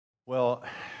Well,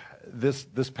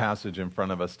 this passage in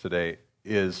front of us today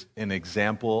is an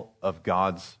example of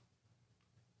God's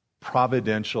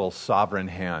providential, sovereign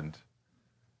hand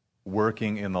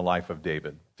working in the life of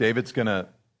David. David's going to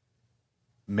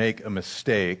make a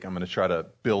mistake. I'm going to try to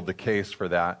build the case for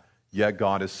that. Yet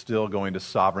God is still going to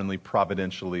sovereignly,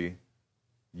 providentially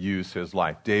use his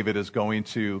life. David is going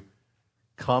to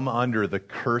come under the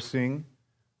cursing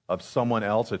of someone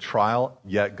else, a trial,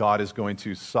 yet God is going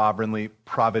to sovereignly,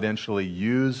 providentially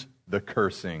use the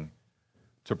cursing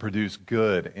to produce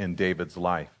good in David's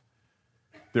life.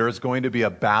 There is going to be a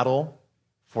battle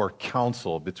for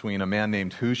counsel between a man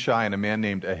named Hushai and a man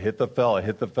named Ahithophel.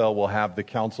 Ahithophel will have the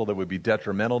counsel that would be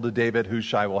detrimental to David.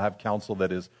 Hushai will have counsel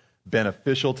that is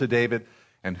beneficial to David.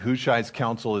 And Hushai's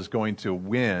counsel is going to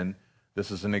win.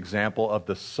 This is an example of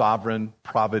the sovereign,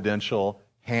 providential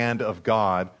hand of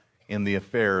God in the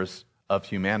affairs of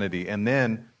humanity. And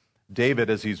then David,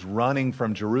 as he's running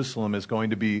from Jerusalem, is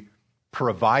going to be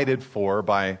provided for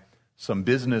by some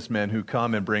businessmen who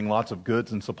come and bring lots of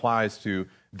goods and supplies to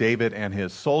David and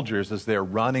his soldiers as they're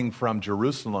running from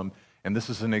Jerusalem. And this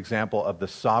is an example of the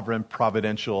sovereign,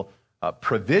 providential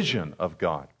provision of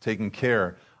God, taking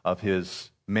care of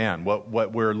his man.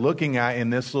 What we're looking at in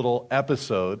this little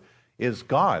episode is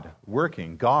God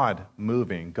working, God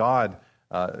moving, God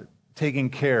taking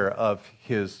care of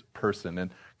his person.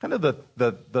 And kind of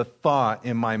the thought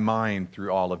in my mind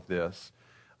through all of this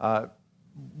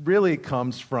really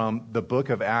comes from the book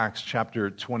of Acts,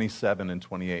 chapter 27 and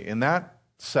 28. In that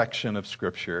section of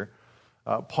Scripture,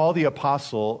 Paul the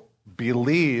Apostle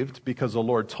believed, because the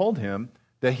Lord told him,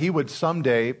 that he would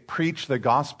someday preach the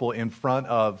gospel in front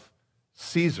of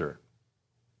Caesar.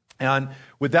 And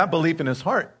with that belief in his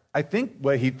heart, I think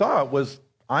what he thought was,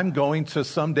 I'm going to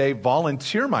someday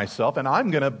volunteer myself and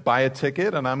I'm going to buy a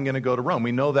ticket and I'm going to go to Rome.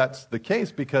 We know that's the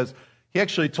case because he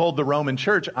actually told the Roman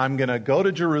church, I'm going to go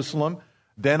to Jerusalem,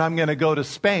 then I'm going to go to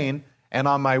Spain, and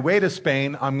on my way to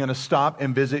Spain, I'm going to stop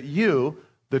and visit you,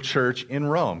 the church in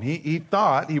Rome. He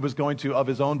thought he was going to, of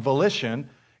his own volition,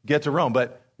 get to Rome.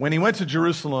 But when he went to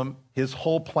Jerusalem, his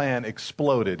whole plan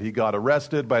exploded. He got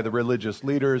arrested by the religious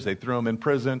leaders. They threw him in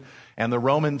prison. And the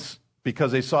Romans,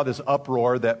 because they saw this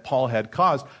uproar that Paul had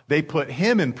caused, they put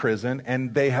him in prison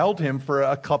and they held him for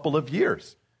a couple of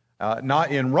years.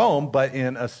 Not in Rome, but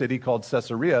in a city called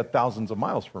Caesarea, thousands of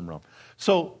miles from Rome.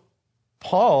 So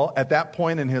Paul, at that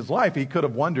point in his life, he could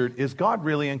have wondered, is God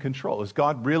really in control? Is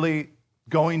God really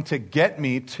going to get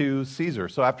me to Caesar?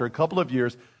 So after a couple of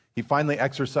years, he finally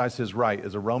exercised his right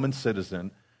as a Roman citizen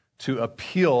to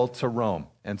appeal to Rome.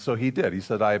 And so he did. He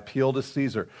said, I appeal to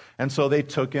Caesar. And so they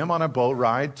took him on a boat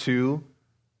ride to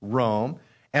Rome.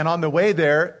 And on the way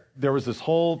there was this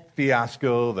whole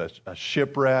fiasco, a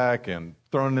shipwreck and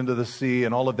thrown into the sea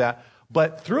and all of that.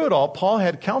 But through it all, Paul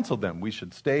had counseled them. We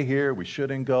should stay here. We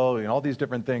shouldn't go, and all these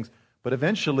different things. But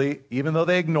eventually, even though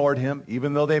they ignored him,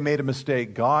 even though they made a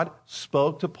mistake, God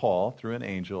spoke to Paul through an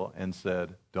angel and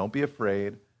said, don't be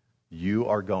afraid. You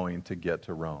are going to get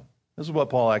to Rome. This is what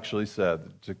Paul actually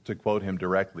said, to quote him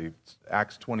directly.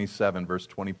 Acts 27, verse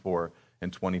 24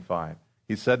 and 25.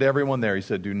 He said to everyone there, he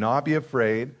said, do not be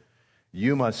afraid.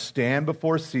 You must stand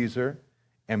before Caesar.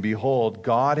 And behold,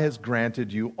 God has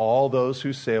granted you all those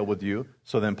who sail with you.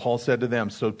 So then Paul said to them,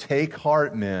 so take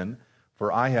heart, men,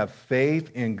 for I have faith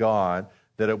in God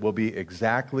that it will be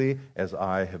exactly as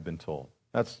I have been told.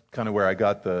 That's kind of where I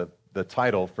got the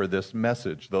title for this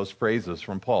message, those phrases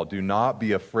from Paul. Do not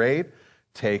be afraid,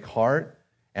 take heart,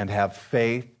 and have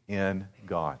faith in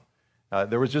God.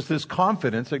 There was just this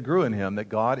confidence that grew in him that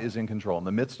God is in control. In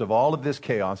the midst of all of this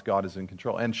chaos, God is in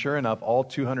control. And sure enough, all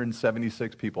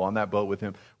 276 people on that boat with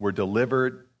him were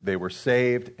delivered, they were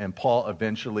saved, and Paul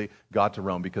eventually got to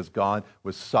Rome because God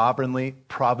was sovereignly,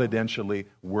 providentially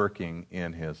working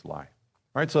in his life.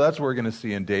 All right, so that's what we're going to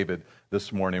see in David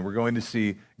this morning. We're going to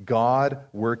see God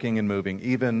working and moving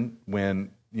even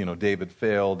when, David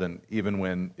failed and even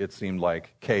when it seemed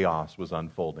like chaos was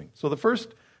unfolding. So the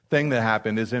first thing that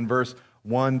happened is in verse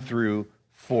 1 through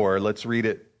 4. Let's read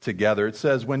it together. It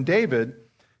says, when David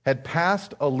had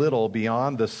passed a little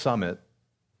beyond the summit,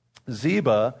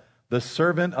 Ziba, the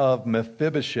servant of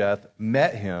Mephibosheth,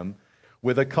 met him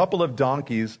with a couple of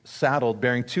donkeys saddled,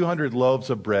 bearing 200 loaves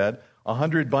of bread,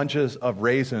 100 bunches of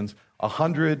raisins,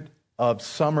 100 of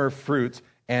summer fruits,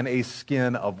 and a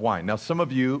skin of wine. Now, some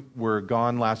of you were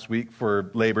gone last week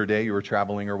for Labor Day. You were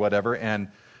traveling or whatever, and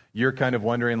you're kind of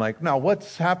wondering, now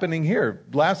what's happening here?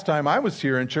 Last time I was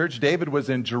here in church, David was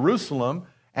in Jerusalem,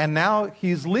 and now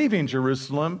he's leaving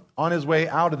Jerusalem on his way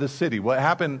out of the city. What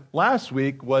happened last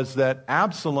week was that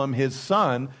Absalom, his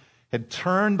son, had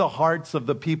turned the hearts of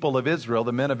the people of Israel,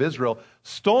 the men of Israel,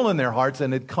 stolen their hearts,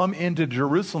 and had come into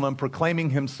Jerusalem proclaiming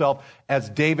himself as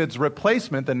David's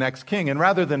replacement, the next king. And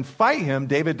rather than fight him,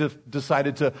 David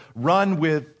decided to run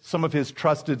with some of his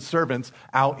trusted servants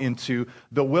out into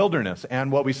the wilderness.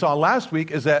 And what we saw last week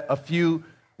is that a few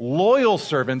loyal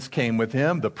servants came with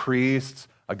him, the priests,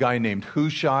 a guy named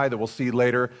Hushai that we'll see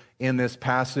later in this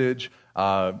passage,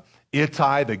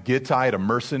 Ittai the Gittite, a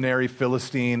mercenary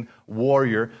Philistine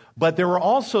warrior. But there were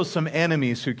also some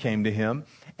enemies who came to him,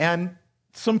 and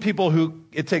some people who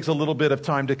it takes a little bit of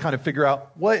time to kind of figure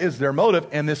out what is their motive.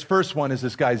 And this first one is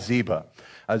this guy Ziba.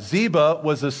 Ziba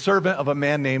was a servant of a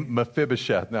man named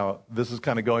Mephibosheth. Now, this is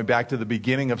kind of going back to the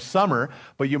beginning of summer,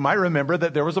 but you might remember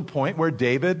that there was a point where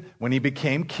David, when he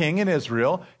became king in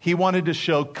Israel, he wanted to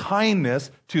show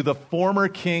kindness to the former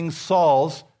king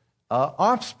Saul's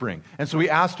offspring. And so he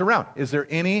asked around, is there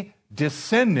any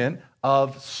descendant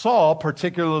of Saul,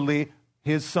 particularly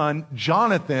his son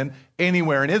Jonathan,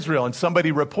 anywhere in Israel? And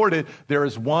somebody reported there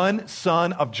is one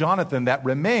son of Jonathan that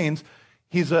remains.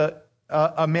 He's a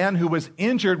man who was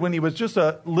injured when he was just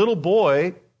a little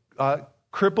boy,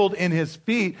 crippled in his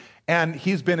feet, and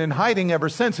he's been in hiding ever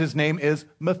since. His name is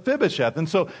Mephibosheth. And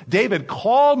so David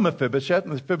called Mephibosheth.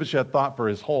 Mephibosheth thought for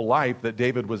his whole life that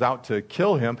David was out to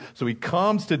kill him. So he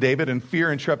comes to David in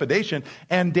fear and trepidation,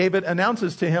 and David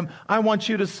announces to him, I want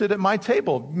you to sit at my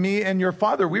table. Me and your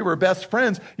father, we were best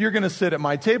friends. You're going to sit at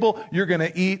my table. You're going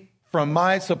to eat from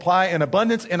my supply in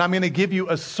abundance, and I'm going to give you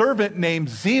a servant named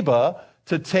Ziba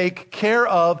to take care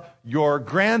of your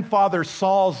grandfather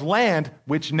Saul's land,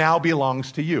 which now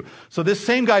belongs to you. So this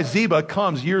same guy Ziba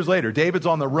comes years later. David's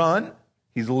on the run.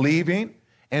 He's leaving.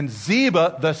 And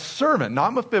Ziba, the servant,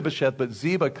 not Mephibosheth, but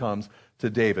Ziba comes to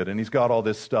David. And he's got all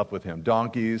this stuff with him.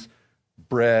 Donkeys,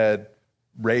 bread,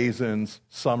 raisins,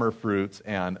 summer fruits,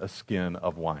 and a skin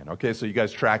of wine. Okay, so you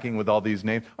guys tracking with all these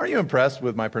names? Are you impressed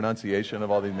with my pronunciation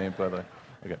of all these names, by the way?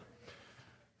 Okay.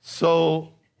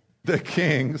 So the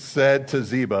king said to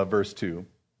Ziba, verse 2,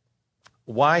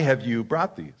 why have you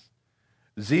brought these?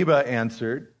 Ziba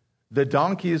answered, the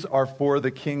donkeys are for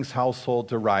the king's household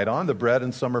to ride on, the bread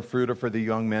and summer fruit are for the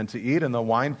young men to eat, and the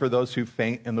wine for those who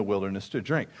faint in the wilderness to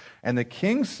drink. And the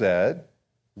king said,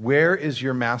 where is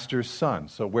your master's son?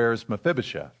 So where's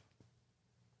Mephibosheth?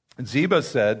 And Ziba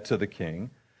said to the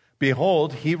king,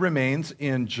 behold, he remains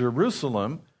in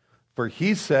Jerusalem, for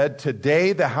he said,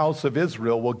 today the house of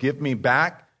Israel will give me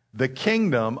back the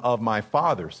kingdom of my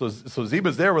father. So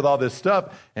Ziba's there with all this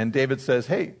stuff, and David says,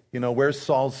 hey, where's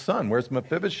Saul's son? Where's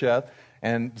Mephibosheth?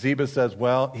 And Ziba says,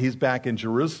 well, he's back in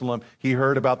Jerusalem. He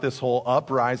heard about this whole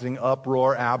uprising,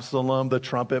 uproar, Absalom, the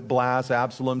trumpet blast,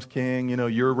 Absalom's king,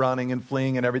 you're running and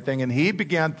fleeing and everything. And he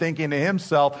began thinking to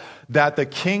himself that the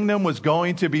kingdom was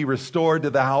going to be restored to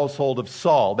the household of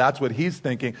Saul. That's what he's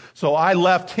thinking. So I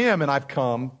left him and I've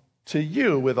come to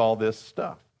you with all this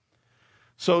stuff.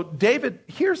 So David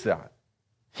hears that.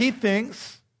 He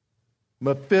thinks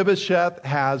Mephibosheth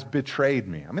has betrayed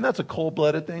me. I mean, that's a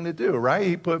cold-blooded thing to do, right?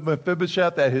 He put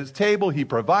Mephibosheth at his table. He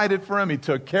provided for him. He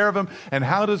took care of him. And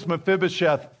how does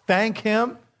Mephibosheth thank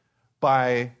him?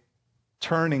 By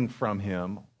turning from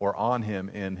him or on him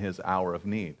in his hour of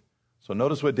need. So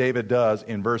notice what David does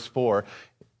in verse 4.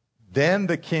 Then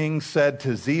the king said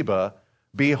to Ziba,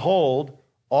 behold,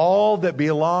 all that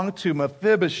belonged to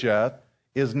Mephibosheth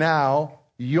is now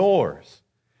yours.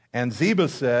 And Ziba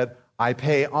said, I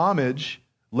pay homage.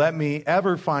 Let me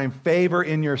ever find favor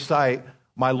in your sight,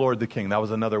 my lord the king. That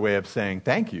was another way of saying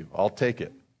thank you. I'll take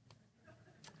it.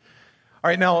 All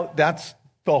right, now that's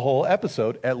the whole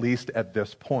episode, at least at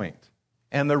this point.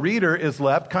 And the reader is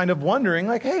left kind of wondering,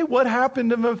 like, hey, what happened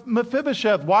to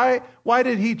Mephibosheth? Why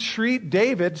did he treat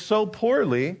David so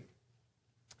poorly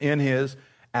in his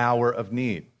hour of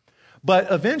need?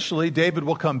 But eventually, David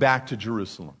will come back to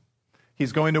Jerusalem.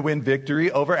 He's going to win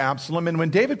victory over Absalom. And when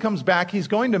David comes back, he's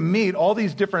going to meet all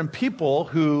these different people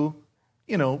who,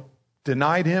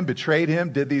 denied him, betrayed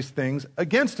him, did these things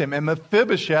against him. And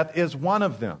Mephibosheth is one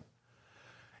of them.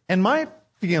 And my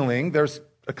feeling, there's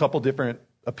a couple different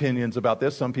opinions about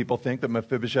this. Some people think that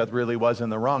Mephibosheth really was in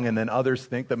the wrong, and then others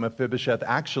think that Mephibosheth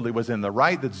actually was in the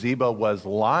right, that Ziba was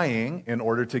lying in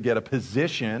order to get a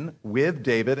position with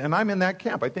David, and I'm in that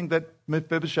camp. I think that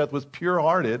Mephibosheth was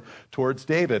pure-hearted towards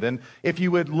David. And if you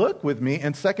would look with me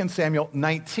in 2 Samuel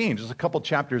 19, just a couple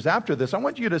chapters after this, I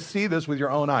want you to see this with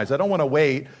your own eyes. I don't want to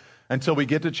wait until we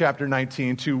get to chapter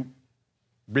 19 to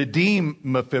redeem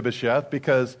Mephibosheth,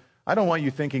 because I don't want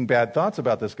you thinking bad thoughts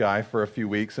about this guy for a few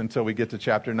weeks until we get to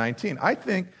chapter 19. I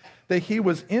think that he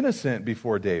was innocent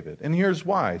before David. And here's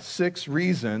why. 6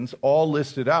 reasons, all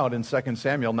listed out in 2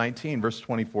 Samuel 19, verse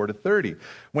 24 to 30.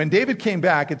 When David came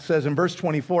back, it says in verse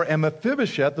 24, and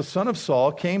Mephibosheth, the son of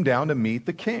Saul, came down to meet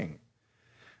the king.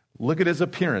 Look at his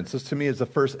appearance. This to me is the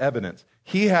first evidence.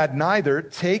 He had neither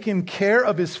taken care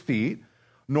of his feet,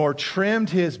 nor trimmed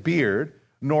his beard,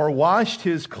 nor washed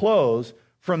his clothes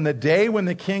from the day when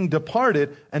the king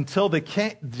departed until the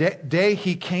day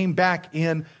he came back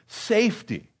in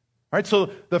safety. All right, so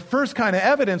the first kind of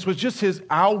evidence was just his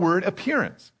outward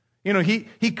appearance. You know,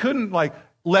 he couldn't like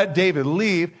let David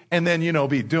leave and then, you know,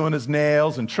 be doing his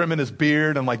nails and trimming his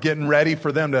beard and like getting ready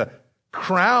for them to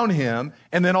crown him,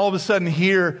 and then all of a sudden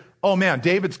hear, oh man,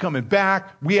 David's coming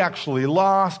back. We actually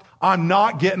lost. I'm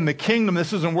not getting the kingdom.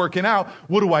 This isn't working out.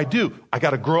 What do? I got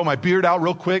to grow my beard out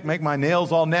real quick, make my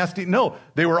nails all nasty. No,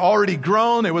 they were already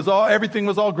grown. Everything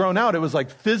was all grown out. It was like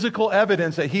physical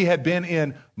evidence that he had been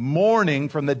in mourning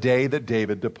from the day that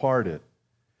David departed.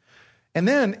 And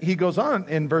then he goes on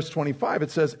in verse 25.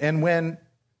 It says, and when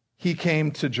he came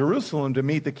to Jerusalem to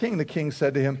meet the king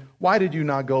said to him, why did you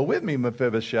not go with me,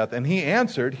 Mephibosheth? And he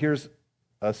answered, here's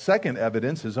a second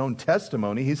evidence, his own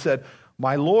testimony. He said,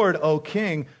 my lord, O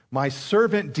king, my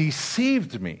servant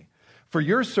deceived me. For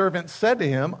your servant said to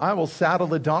him, I will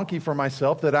saddle a donkey for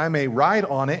myself that I may ride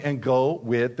on it and go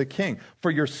with the king. For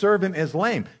your servant is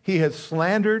lame. He has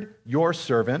slandered your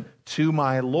servant to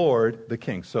my lord, the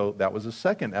king. So that was a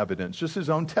second evidence, just his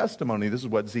own testimony. This is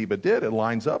what Ziba did. It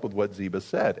lines up with what Ziba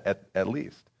said, at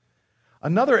least.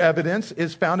 Another evidence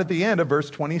is found at the end of verse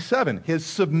 27, his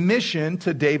submission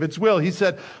to David's will. He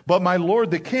said, but my lord,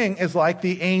 the king, is like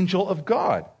the angel of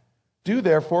God. Do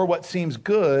therefore what seems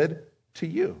good to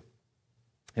you.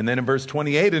 And then in verse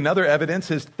 28, another evidence,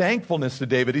 his thankfulness to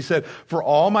David. He said, for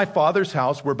all my father's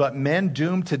house were but men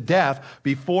doomed to death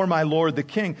before my lord the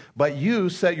king. But you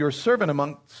set your servant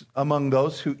among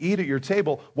those who eat at your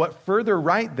table. What further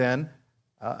right then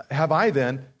have I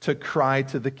then to cry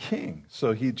to the king?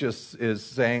 So he just is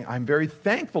saying, I'm very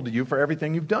thankful to you for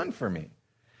everything you've done for me.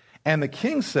 And the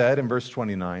king said in verse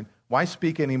 29, why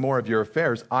speak any more of your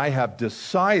affairs? I have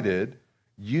decided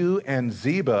you and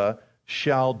Ziba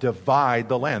shall divide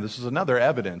the land. This is another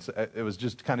evidence. It was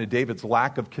just kind of David's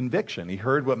lack of conviction. He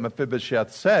heard what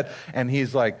Mephibosheth said, and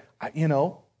he's like, I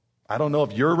don't know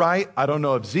if you're right. I don't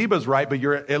know if Ziba's right, but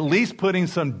you're at least putting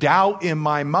some doubt in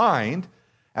my mind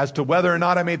as to whether or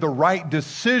not I made the right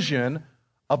decision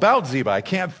about Ziba. I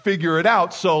can't figure it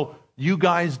out, so you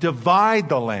guys divide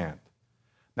the land.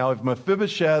 Now, if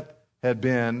Mephibosheth had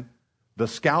been the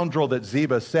scoundrel that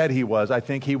Ziba said he was, I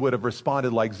think he would have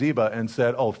responded like Ziba and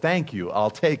said, oh, thank you,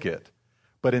 I'll take it.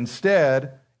 But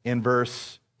instead, in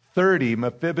verse 30,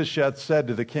 Mephibosheth said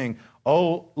to the king,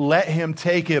 oh, let him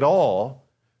take it all,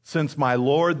 since my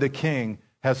lord the king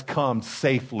has come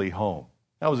safely home.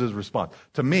 That was his response.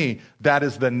 To me, that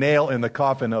is the nail in the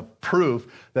coffin of proof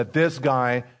that this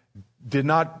guy did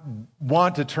not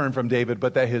want to turn from David,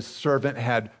 but that his servant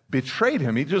had betrayed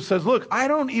him. He just says, look, I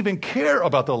don't even care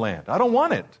about the land. I don't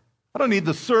want it. I don't need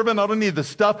the servant. I don't need the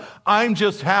stuff. I'm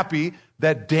just happy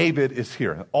that David is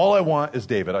here. All I want is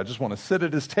David. I just want to sit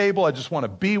at his table. I just want to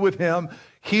be with him.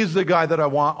 He's the guy that I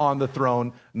want on the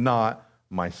throne, not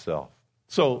myself.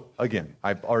 So again,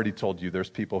 I've already told you there's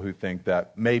people who think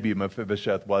that maybe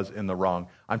Mephibosheth was in the wrong.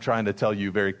 I'm trying to tell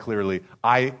you very clearly,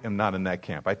 I am not in that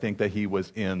camp. I think that he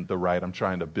was in the right. I'm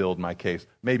trying to build my case.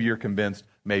 Maybe you're convinced,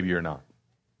 maybe you're not.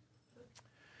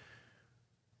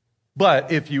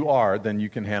 But if you are, then you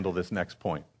can handle this next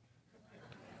point.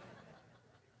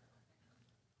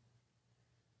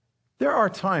 There are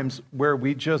times where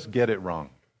we just get it wrong.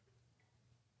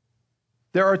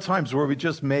 There are times where we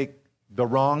just make the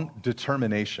wrong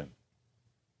determination.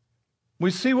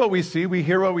 We see what we see, we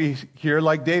hear what we hear,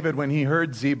 like David when he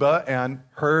heard Ziba and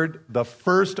heard the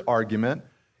first argument.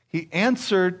 He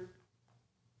answered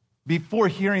before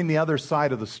hearing the other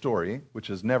side of the story, which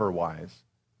is never wise.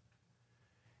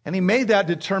 And he made that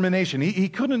determination. He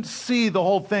couldn't see the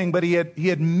whole thing, but he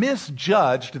had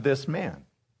misjudged this man.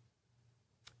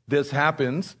 This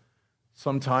happens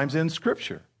sometimes in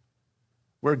Scripture,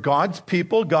 where God's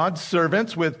people, God's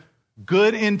servants with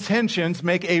good intentions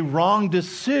make a wrong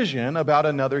decision about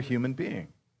another human being.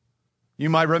 You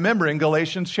might remember in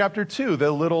Galatians chapter 2, the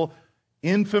little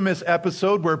infamous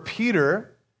episode where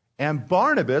Peter and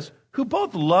Barnabas, who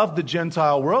both loved the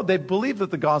Gentile world, they believed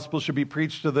that the gospel should be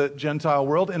preached to the Gentile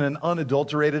world in an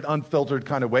unadulterated, unfiltered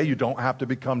kind of way. You don't have to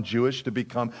become Jewish to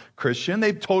become Christian.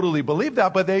 They totally believed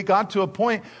that, but they got to a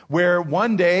point where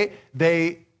one day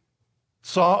they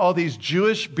saw all these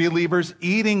Jewish believers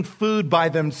eating food by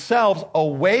themselves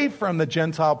away from the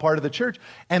Gentile part of the church,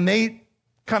 and they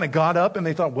kind of got up and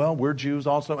they thought, well, we're Jews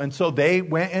also. And so they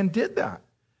went and did that.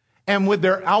 And with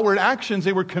their outward actions,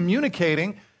 they were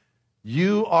communicating,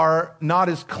 you are not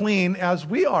as clean as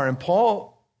we are. And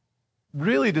Paul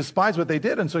really despised what they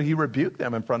did, and so he rebuked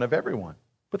them in front of everyone.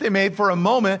 But they made for a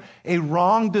moment a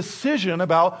wrong decision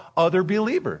about other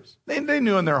believers. They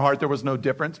knew in their heart there was no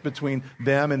difference between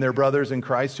them and their brothers in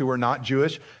Christ who were not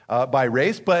Jewish by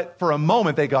race, but for a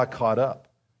moment they got caught up.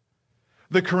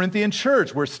 The Corinthian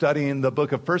church, we're studying the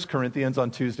book of 1 Corinthians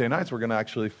on Tuesday nights. We're going to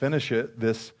actually finish it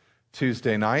this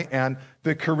Tuesday night. And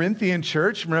the Corinthian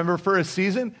church, remember, for a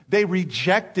season, they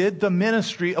rejected the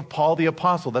ministry of Paul the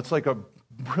Apostle. That's like a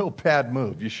real bad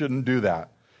move. You shouldn't do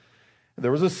that.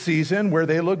 There was a season where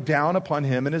they looked down upon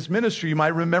him and his ministry. You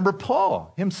might remember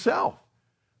Paul himself.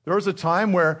 There was a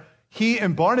time where he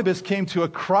and Barnabas came to a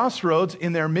crossroads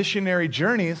in their missionary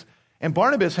journeys, and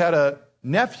Barnabas had a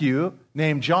nephew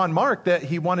named John Mark that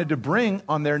he wanted to bring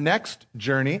on their next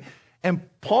journey. And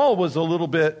Paul was a little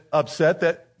bit upset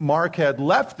that Mark had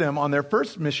left them on their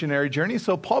first missionary journey.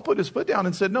 So Paul put his foot down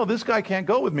and said, no, this guy can't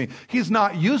go with me. He's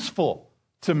not useful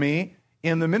to me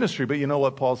in the ministry. But you know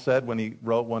what Paul said when he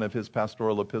wrote one of his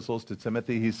pastoral epistles to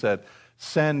Timothy? He said,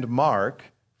 send Mark,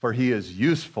 for he is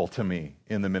useful to me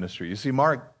in the ministry. You see,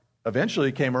 Mark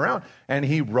eventually came around and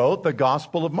he wrote the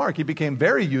Gospel of Mark. He became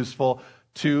very useful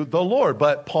to the Lord.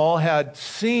 But Paul had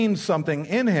seen something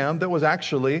in him that was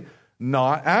actually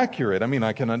not accurate. I mean,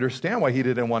 I can understand why he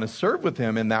didn't want to serve with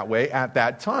him in that way at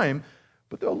that time,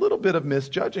 but a little bit of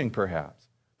misjudging perhaps.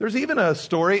 There's even a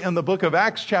story in the book of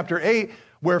Acts chapter 8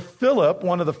 where Philip,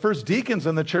 one of the first deacons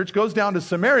in the church, goes down to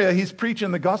Samaria. He's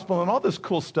preaching the gospel and all this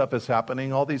cool stuff is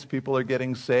happening. All these people are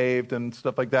getting saved and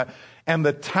stuff like that. And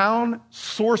the town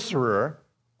sorcerer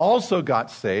also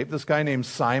got saved, this guy named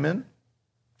Simon.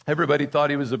 Everybody thought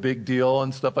he was a big deal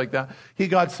and stuff like that. He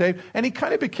got saved and he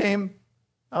kind of became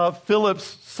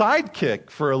Philip's sidekick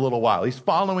for a little while. He's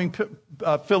following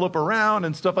Philip around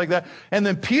and stuff like that. And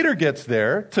then Peter gets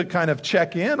there to kind of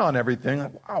check in on everything.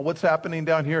 Like, wow, what's happening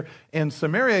down here in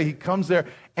Samaria? He comes there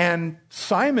and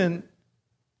Simon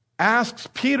asks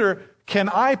Peter, can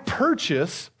I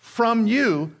purchase from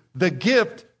you the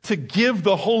gift to give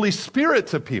the Holy Spirit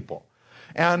to people?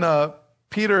 And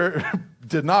Peter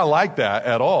did not like that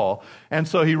at all. And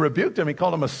so he rebuked him. He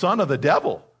called him a son of the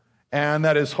devil. And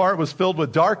that his heart was filled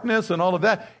with darkness and all of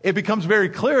that. It becomes very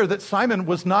clear that Simon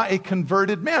was not a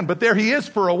converted man. But there he is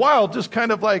for a while, just kind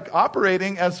of like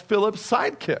operating as Philip's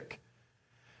sidekick.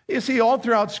 You see, all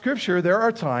throughout Scripture, there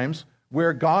are times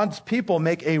where God's people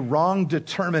make a wrong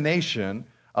determination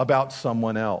about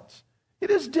someone else.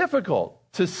 It is difficult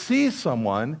to see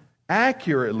someone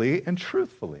accurately and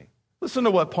truthfully. Listen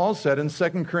to what Paul said in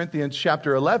 2 Corinthians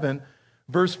chapter 11,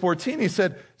 verse 14. He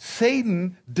said,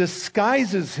 Satan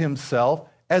disguises himself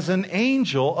as an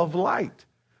angel of light.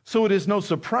 So it is no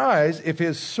surprise if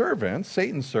his servants,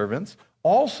 Satan's servants,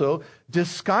 also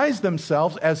disguise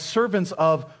themselves as servants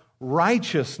of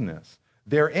righteousness.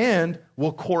 Their end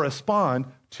will correspond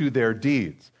to their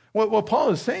deeds. What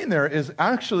Paul is saying there is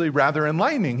actually rather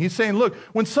enlightening. He's saying, look,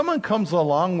 when someone comes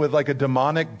along with like a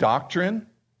demonic doctrine,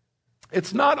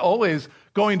 it's not always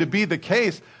going to be the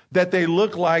case that they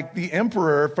look like the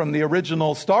emperor from the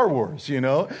original Star Wars, you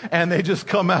know, and they just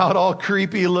come out all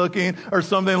creepy looking or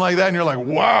something like that. And you're like,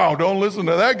 wow, don't listen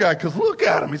to that guy because look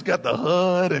at him. He's got the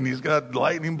hood and he's got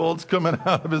lightning bolts coming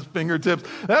out of his fingertips.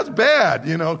 That's bad,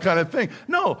 you know, kind of thing.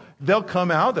 No, they'll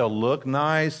come out. They'll look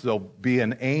nice. They'll be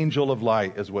an angel of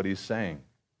light is what he's saying.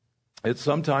 It's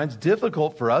sometimes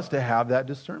difficult for us to have that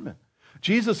discernment.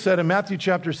 Jesus said in Matthew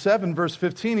chapter 7, verse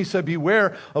 15, he said,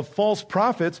 beware of false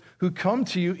prophets who come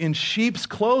to you in sheep's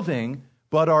clothing,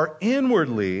 but are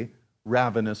inwardly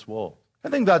ravenous wolves. I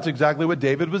think that's exactly what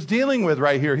David was dealing with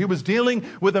right here. He was dealing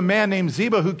with a man named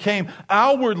Ziba who came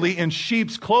outwardly in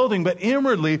sheep's clothing, but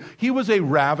inwardly he was a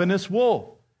ravenous wolf.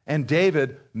 And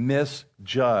David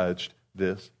misjudged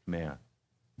this man.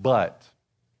 But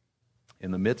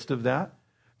in the midst of that,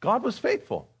 God was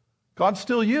faithful. God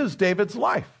still used David's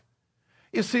life.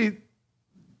 You see,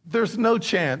 there's no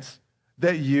chance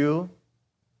that you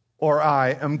or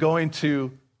I am going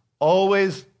to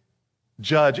always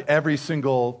judge every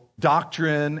single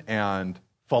doctrine and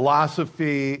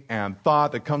philosophy and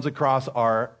thought that comes across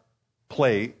our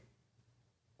plate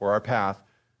or our path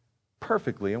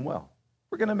perfectly and well.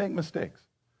 We're going to make mistakes.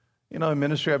 You know, in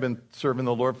ministry, I've been serving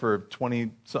the Lord for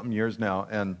 20-something years now,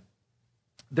 and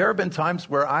there have been times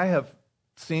where I have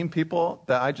seen people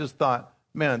that I just thought,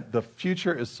 man, the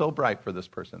future is so bright for this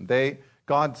person.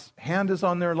 God's hand is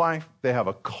on their life. They have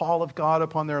a call of God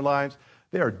upon their lives.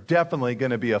 They are definitely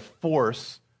going to be a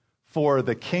force for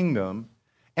the kingdom.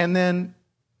 And then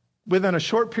within a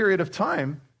short period of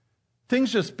time,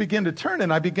 things just begin to turn,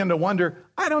 and I begin to wonder,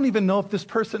 I don't even know if this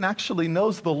person actually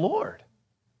knows the Lord.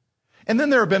 And then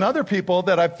there have been other people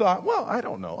that I've thought, well, I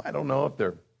don't know if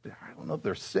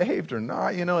they're saved or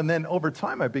not, and then over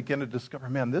time I begin to discover,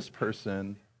 man, this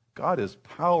person, God is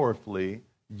powerfully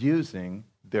using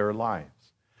their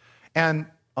lives. And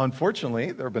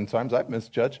unfortunately, there have been times I've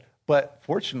misjudged, but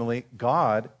fortunately,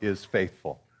 God is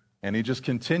faithful. And he just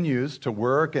continues to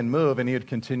work and move, and he would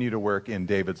continue to work in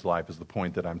David's life is the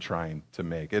point that I'm trying to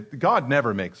make. God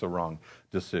never makes a wrong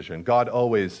decision. God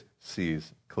always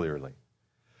sees clearly.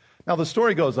 Now, the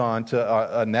story goes on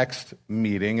to a next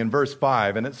meeting in verse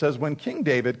 5, and it says, when King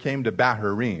David came to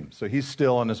Bahurim, so he's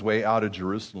still on his way out of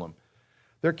Jerusalem,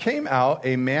 there came out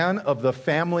a man of the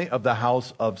family of the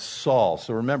house of Saul.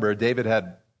 So remember, David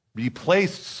had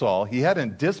replaced Saul. He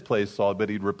hadn't displaced Saul, but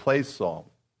he'd replaced Saul.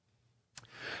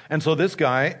 And so this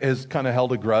guy has kind of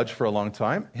held a grudge for a long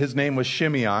time. His name was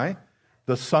Shimei,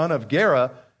 the son of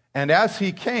Gera, and as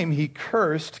he came, he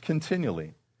cursed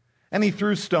continually. And he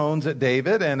threw stones at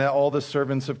David and at all the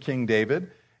servants of King David,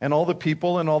 and all the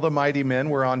people and all the mighty men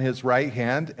were on his right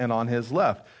hand and on his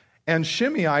left. And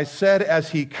Shimei said as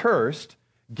he cursed,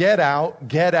 get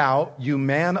out, you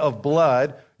man of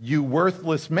blood, you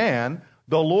worthless man.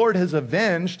 The Lord has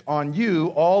avenged on you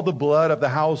all the blood of the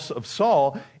house of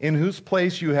Saul, in whose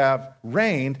place you have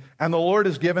reigned, and the Lord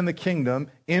has given the kingdom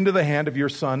into the hand of your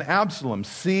son Absalom.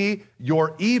 See,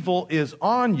 your evil is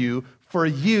on you, for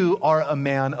you are a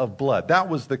man of blood. That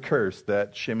was the curse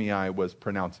that Shimei was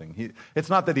pronouncing. It's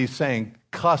not that he's saying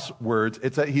cuss words,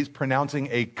 it's that he's pronouncing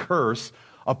a curse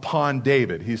upon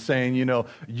David. He's saying,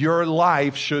 your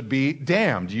life should be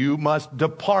damned. You must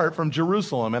depart from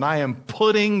Jerusalem, and I am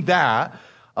putting that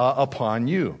upon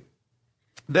you.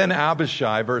 Then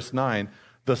Abishai, verse 9,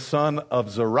 the son of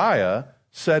Zeruiah,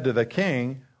 said to the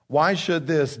king, why should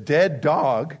this dead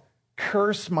dog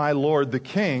curse my lord the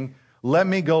king? Let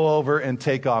me go over and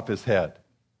take off his head.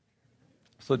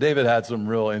 So David had some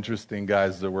real interesting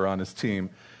guys that were on his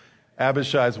team.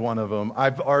 Abishai's one of them.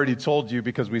 I've already told you,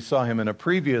 because we saw him in a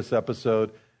previous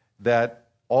episode, that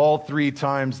all 3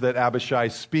 times that Abishai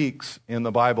speaks in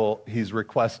the Bible, he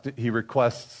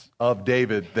requests of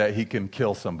David that he can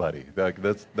kill somebody.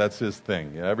 That's his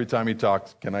thing. Every time he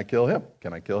talks, can I kill him?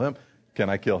 Can I kill him? Can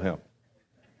I kill him?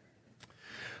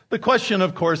 The question,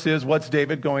 of course, is, what's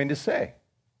David going to say?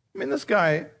 I mean, this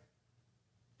guy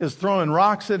is throwing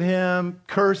rocks at him,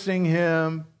 cursing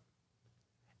him.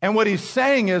 And what he's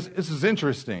saying is, this is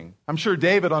interesting. I'm sure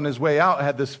David on his way out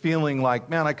had this feeling like,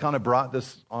 man, I kind of brought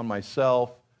this on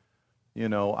myself.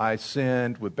 I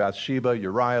sinned with Bathsheba,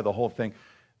 Uriah, the whole thing.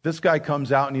 This guy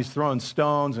comes out and he's throwing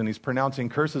stones and he's pronouncing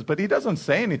curses, but he doesn't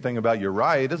say anything about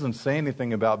Uriah. He doesn't say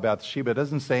anything about Bathsheba. He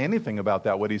doesn't say anything about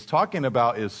that. What he's talking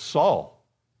about is Saul.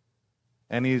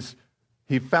 And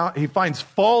he finds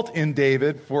fault in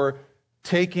David for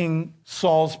taking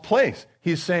Saul's place.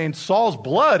 He's saying, Saul's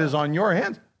blood is on your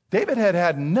hands. David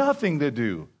had nothing to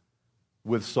do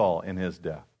with Saul in his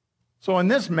death. So in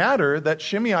this matter that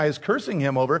Shimei is cursing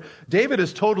him over, David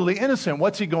is totally innocent.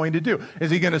 What's he going to do?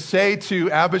 Is he going to say to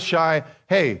Abishai,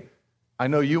 hey, I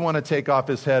know you want to take off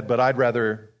his head, but I'd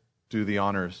rather do the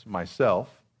honors myself?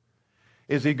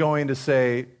 Is he going to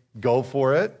say, go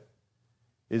for it?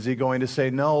 Is he going to say,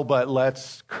 no, but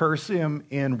let's curse him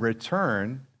in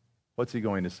return? What's he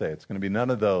going to say? It's going to be none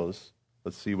of those.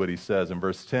 Let's see what he says in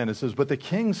verse 10. It says, but the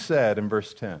king said in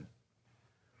verse 10,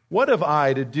 what have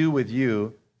I to do with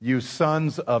you, you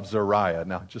sons of Zeruiah?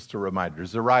 Now, just a reminder,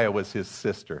 Zeruiah was his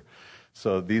sister.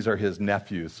 So these are his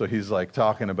nephews. So he's like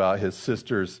talking about his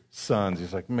sister's sons.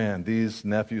 He's like, man, these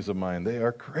nephews of mine, they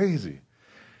are crazy.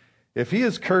 If he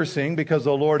is cursing because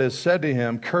the Lord has said to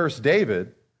him, curse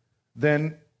David,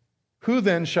 then who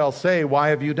then shall say, why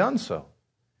have you done so?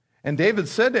 And David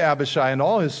said to Abishai and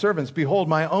all his servants, behold,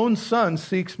 my own son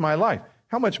seeks my life.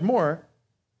 How much more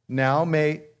now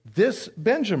may this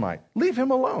Benjamite leave him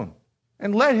alone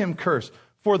and let him curse,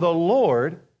 for the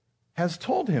Lord has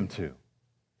told him to.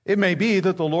 It may be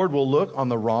that the Lord will look on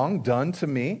the wrong done to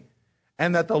me,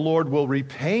 and that the Lord will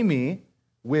repay me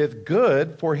with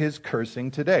good for his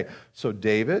cursing today. So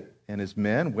David and his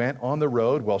men went on the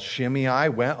road, while Shimei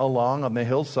went along on the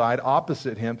hillside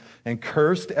opposite him and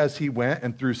cursed as he went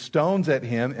and threw stones at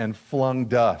him and flung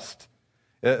dust.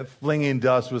 Flinging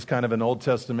dust was kind of an Old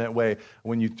Testament way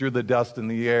when you threw the dust in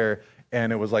the air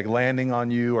and it was like landing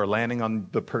on you or landing on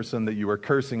the person that you were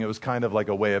cursing. It was kind of like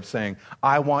a way of saying,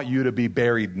 I want you to be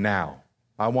buried now.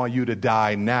 I want you to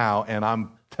die now, and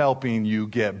I'm helping you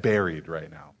get buried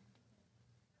right now.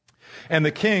 And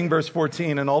the king, verse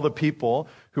 14, and all the people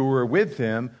who were with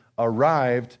him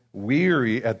arrived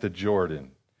weary at the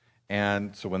Jordan.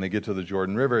 And so when they get to the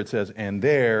Jordan River, it says, and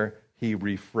there he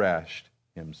refreshed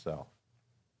himself.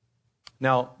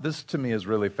 Now, this to me is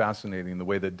really fascinating, the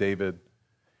way that David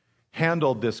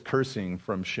handled this cursing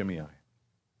from Shimei.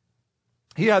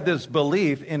 He had this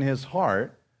belief in his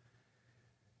heart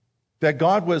that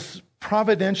God was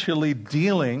providentially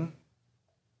dealing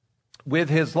with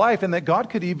his life, and that God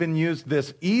could even use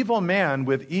this evil man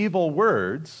with evil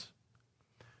words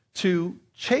to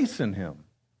chasten him,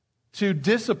 to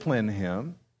discipline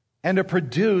him, and to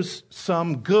produce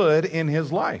some good in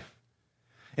his life.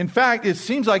 In fact, it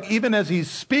seems like even as he's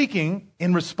speaking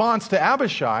in response to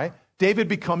Abishai, David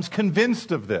becomes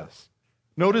convinced of this.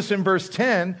 Notice in verse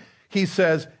 10, he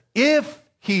says, if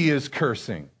he is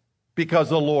cursing, because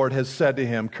the Lord has said to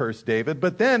him, curse David.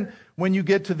 But then when you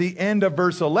get to the end of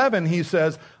verse 11, he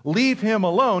says, leave him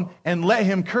alone and let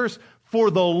him curse, for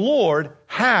the Lord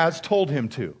has told him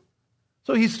to.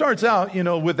 So he starts out,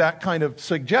 with that kind of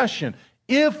suggestion.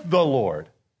 If the Lord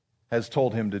has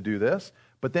told him to do this,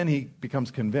 but then he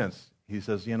becomes convinced. He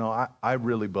says, I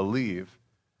really believe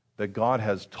that God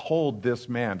has told this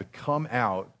man to come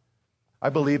out. I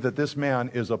believe that this man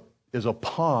is a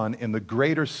pawn in the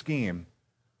greater scheme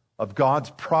of God's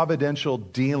providential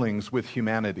dealings with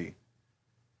humanity.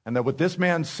 And that what this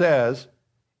man says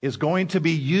is going to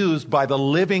be used by the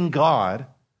living God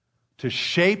to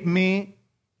shape me,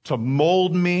 to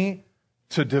mold me,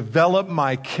 to develop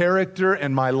my character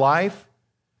and my life.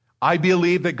 I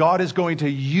believe that God is going to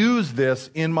use this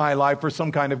in my life for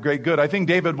some kind of great good. I think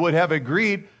David would have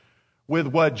agreed with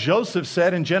what Joseph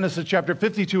said in Genesis chapter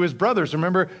 50 to his brothers.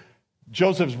 Remember,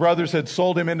 Joseph's brothers had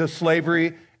sold him into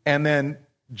slavery, and then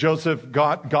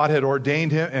God had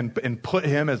ordained him and put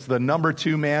him as the number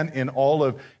 2 man in all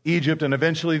of Egypt, and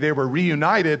eventually they were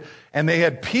reunited, and they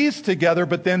had peace together,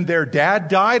 but then their dad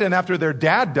died, and after their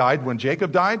dad died, when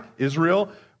Jacob died, Israel,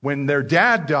 when their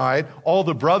dad died, all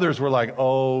the brothers were like,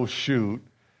 oh shoot,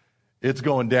 it's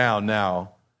going down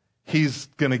now. He's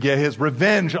going to get his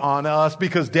revenge on us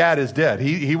because dad is dead.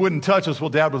 He wouldn't touch us while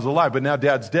dad was alive, but now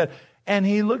dad's dead. And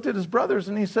he looked at his brothers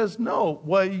and he says, no,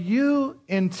 what you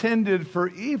intended for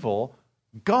evil,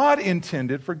 God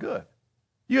intended for good.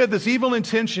 You had this evil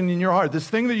intention in your heart, this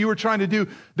thing that you were trying to do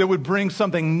that would bring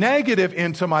something negative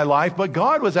into my life, but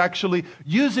God was actually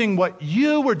using what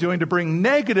you were doing to bring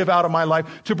negative out of my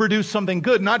life to produce something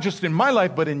good, not just in my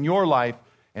life, but in your life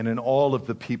and in all of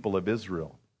the people of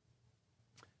Israel.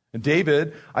 And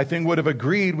David, I think, would have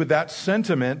agreed with that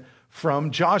sentiment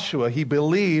from Joshua. He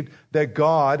believed that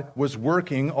God was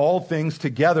working all things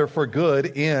together for good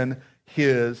in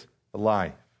his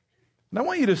life. And I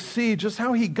want you to see just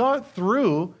how he got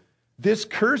through this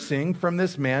cursing from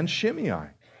this man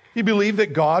Shimei. He believed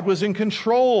that God was in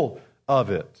control of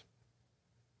it.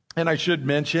 And I should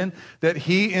mention that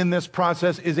he in this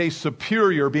process is a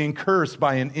superior being cursed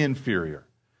by an inferior.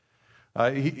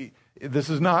 This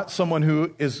is not someone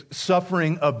who is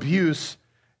suffering abuse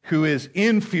who is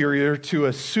inferior to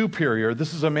a superior.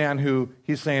 This is a man who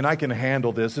he's saying, I can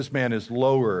handle this. This man is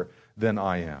lower than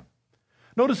I am.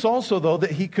 Notice also, though,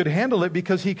 that he could handle it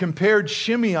because he compared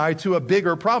Shimei to a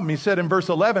bigger problem. He said in verse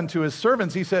 11 to his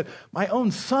servants, he said, my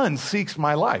own son seeks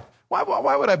my life. Why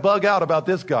would I bug out about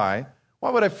this guy?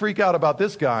 Why would I freak out about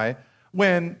this guy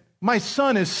when my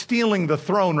son is stealing the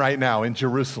throne right now in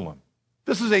Jerusalem?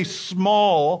 This is a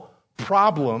small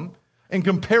problem in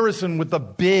comparison with the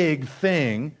big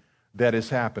thing that is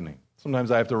happening.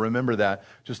 Sometimes I have to remember that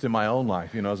just in my own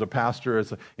life. As a pastor,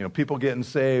 it's people getting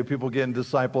saved, people getting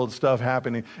discipled, stuff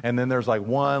happening, and then there's like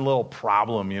one little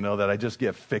problem, that I just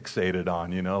get fixated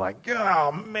on, like,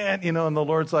 oh man, and the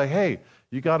Lord's like, hey,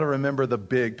 you got to remember the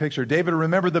big picture. David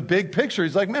remembered the big picture.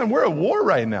 He's like, man, we're at war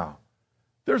right now.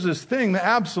 There's this thing that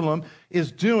Absalom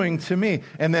is doing to me.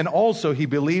 And then also he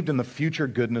believed in the future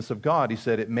goodness of God. He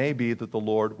said, it may be that the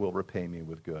Lord will repay me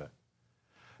with good.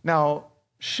 Now,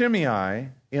 Shimei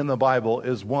in the Bible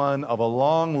is one of a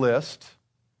long list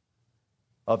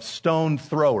of stone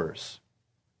throwers.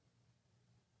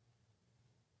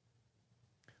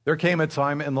 There came a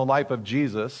time in the life of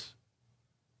Jesus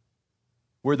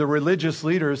where the religious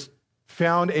leaders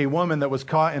found a woman that was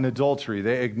caught in adultery.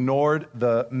 They ignored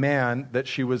the man that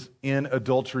she was in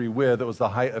adultery with. It was the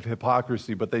height of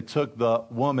hypocrisy, but they took the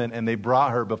woman and they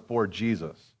brought her before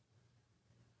Jesus.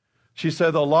 She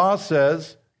said, the law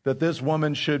says that this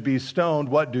woman should be stoned.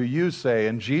 What do you say?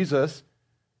 And Jesus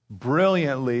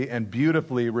brilliantly and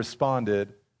beautifully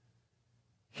responded,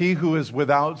 he who is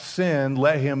without sin,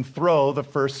 let him throw the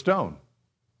first stone.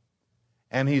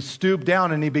 And he stooped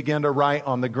down and he began to write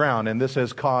on the ground. And this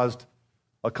has caused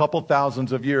a couple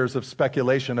thousands of years of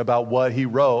speculation about what he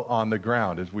wrote on the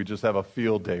ground. As we just have a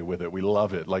field day with it. We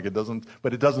love it.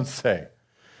 But it doesn't say.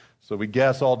 So we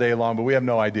guess all day long, but we have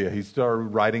no idea. He started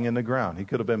writing in the ground. He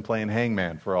could have been playing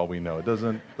hangman for all we know. It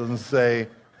doesn't say,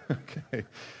 okay.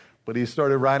 But he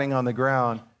started writing on the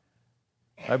ground.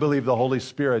 I believe the Holy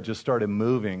Spirit just started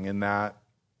moving in that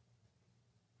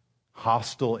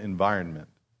hostile environment.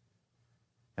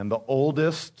 And the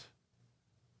oldest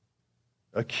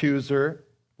accuser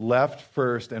left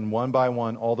first, and one by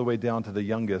one, all the way down to the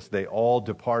youngest, they all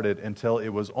departed until it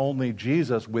was only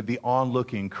Jesus with the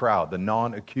onlooking crowd, the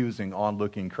non-accusing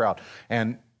onlooking crowd.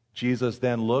 And Jesus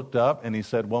then looked up and he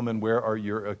said, "Woman, where are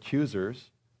your accusers?"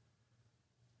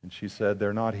 And she said,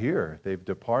 "They're not here. They've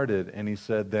departed." And he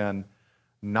said then,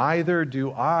 "Neither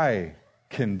do I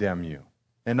condemn you."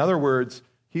 In other words,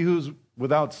 he who's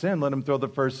without sin, let him throw the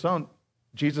first stone.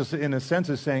 Jesus, in a sense,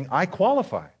 is saying, I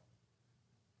qualify.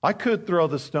 I could throw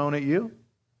the stone at you,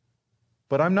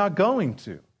 but I'm not going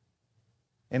to.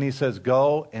 And he says,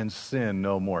 go and sin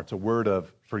no more. It's a word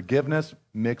of forgiveness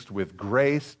mixed with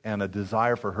grace and a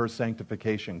desire for her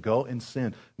sanctification. Go and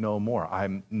sin no more.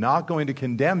 I'm not going to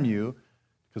condemn you,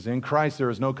 because in Christ there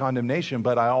is no condemnation,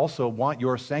 but I also want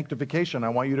your sanctification. I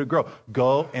want you to grow.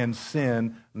 Go and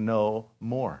sin no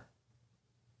more.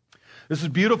 This is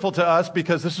beautiful to us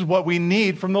because this is what we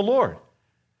need from the Lord.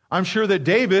 I'm sure that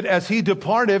David, as he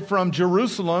departed from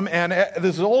Jerusalem and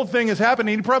this whole thing is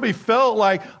happening, he probably felt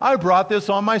like, I brought this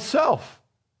on myself.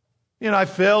 I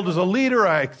failed as a leader.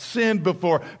 I sinned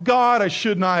before God. I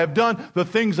should not have done the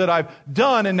things that I've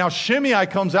done. And now Shimei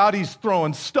comes out. He's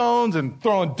throwing stones and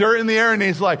throwing dirt in the air. And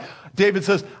he's like, David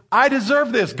says, I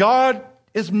deserve this. God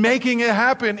is making it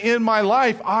happen in my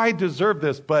life. I deserve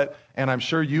this. And I'm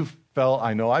sure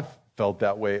I know I've felt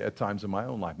that way at times in my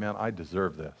own life. Man, I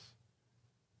deserve this.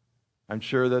 I'm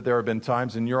sure that there have been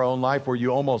times in your own life where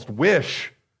you almost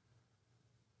wish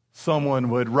someone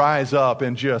would rise up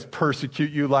and just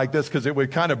persecute you like this, because it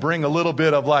would kind of bring a little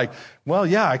bit of like, well,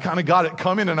 yeah, I kind of got it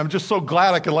coming, and I'm just so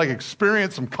glad I could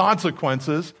experience some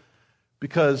consequences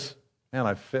because, man,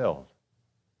 I failed.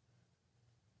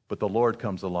 But the Lord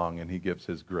comes along and he gives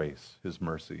his grace, his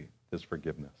mercy, his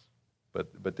forgiveness.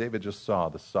 But David just saw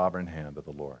the sovereign hand of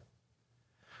the Lord.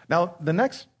 Now, the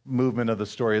next movement of the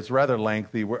story is rather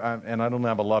lengthy, and I don't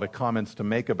have a lot of comments to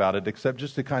make about it, except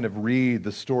just to kind of read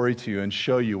the story to you and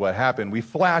show you what happened. We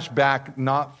flash back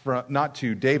not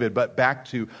to David, but back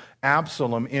to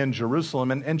Absalom in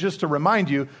Jerusalem. And just to remind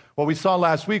you, what we saw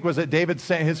last week was that David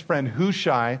sent his friend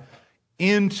Hushai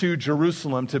into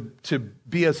Jerusalem to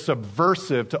be a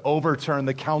subversive, to overturn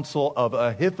the counsel of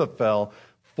Ahithophel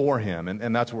for him.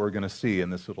 And that's what we're going to see in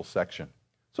this little section.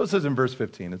 So it says in verse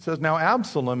 15, it says, Now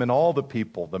Absalom and all the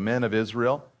people, the men of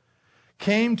Israel,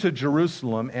 came to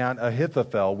Jerusalem, and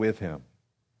Ahithophel with him.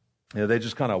 They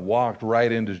just kind of walked right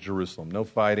into Jerusalem. No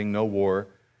fighting, no war.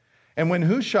 And when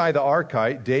Hushai the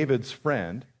Archite, David's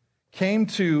friend, came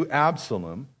to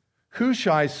Absalom,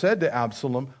 Hushai said to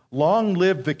Absalom, Long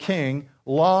live the king,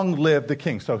 long live the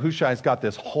king. So Hushai's got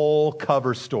this whole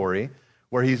cover story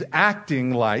where he's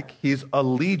acting like he's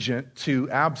allegiant to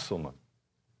Absalom.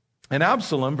 And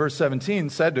Absalom, verse 17,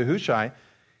 said to Hushai,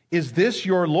 Is this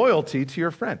your loyalty to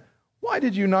your friend? Why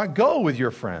did you not go with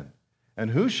your friend? And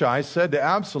Hushai said to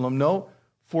Absalom, No,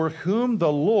 for whom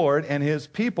the Lord and his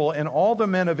people and all the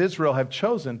men of Israel have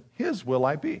chosen, his will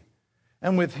I be.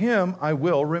 And with him I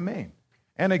will remain.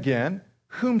 And again,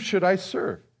 whom should I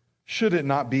serve? Should it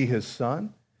not be his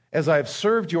son? As I have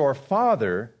served your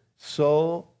father,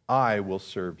 so I will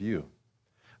serve you.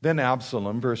 Then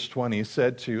Absalom, verse 20,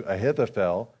 said to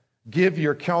Ahithophel, Give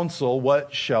your counsel,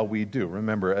 what shall we do?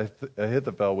 Remember,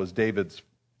 Ahithophel was David's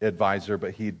advisor,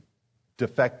 but he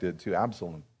defected to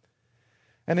Absalom.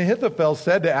 And Ahithophel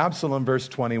said to Absalom, verse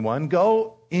 21,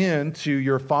 Go in to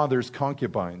your father's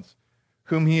concubines,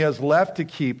 whom he has left to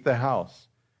keep the house.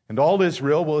 And all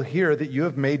Israel will hear that you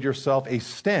have made yourself a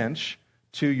stench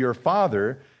to your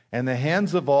father, and the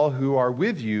hands of all who are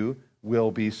with you will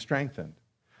be strengthened.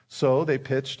 So they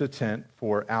pitched a tent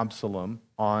for Absalom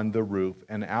on the roof,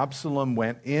 and Absalom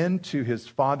went into his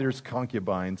father's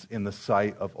concubines in the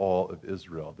sight of all of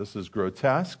Israel. This is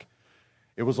grotesque.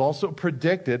 It was also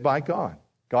predicted by God.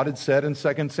 God had said in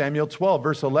 2 Samuel 12,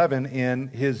 verse 11, in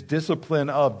his discipline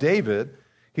of David,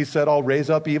 he said, I'll raise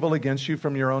up evil against you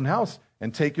from your own house,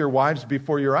 and take your wives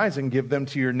before your eyes and give them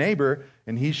to your neighbor,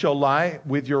 and he shall lie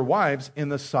with your wives in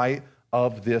the sight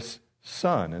of this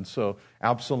son. And so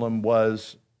Absalom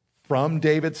was from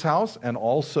David's house and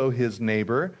also his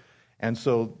neighbor. And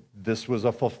so this was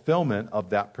a fulfillment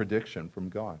of that prediction from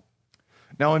God.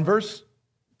 Now in verse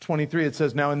 23, it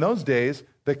says, "Now in those days,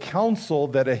 the counsel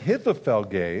that Ahithophel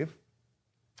gave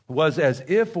was as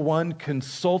if one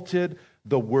consulted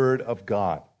the word of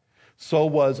God. So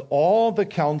was all the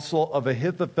counsel of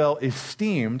Ahithophel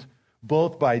esteemed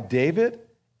both by David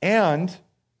and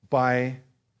by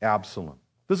Absalom."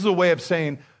 This is a way of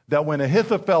saying that when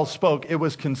Ahithophel spoke, it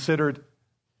was considered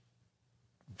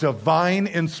divine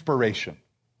inspiration.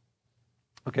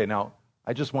 Okay, now,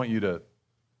 I just want you to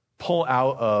pull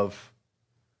out of,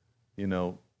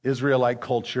 Israelite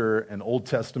culture and Old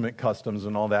Testament customs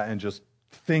and all that and just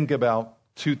think about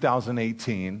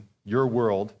 2018, your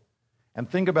world, and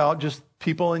think about just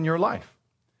people in your life.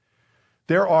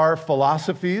 There are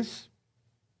philosophies,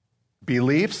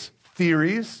 beliefs,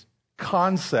 theories,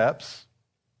 concepts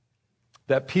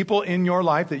that people in your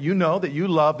life that you know, that you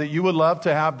love, that you would love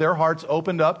to have their hearts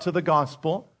opened up to the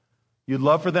gospel. You'd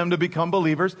love for them to become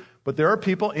believers. But there are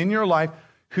people in your life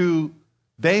who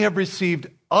they have received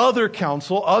other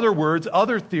counsel, other words,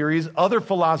 other theories, other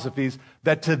philosophies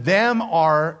that to them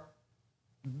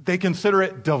they consider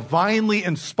it divinely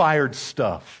inspired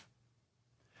stuff.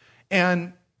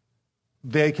 And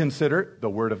they consider the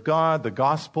Word of God, the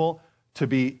gospel, to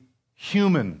be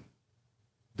human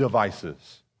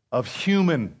devices of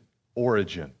human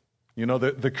origin.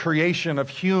 The creation of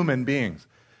human beings.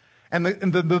 And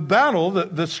the battle,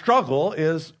 the struggle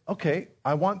is, okay,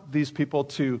 I want these people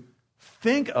to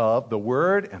think of the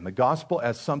Word and the gospel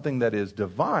as something that is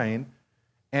divine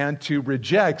and to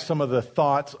reject some of the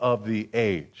thoughts of the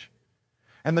age.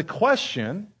 And the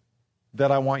question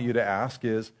that I want you to ask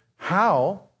is,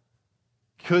 how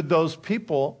could those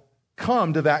people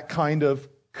come to that kind of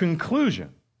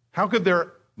conclusion? How could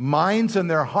their minds and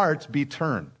their hearts be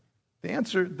turned?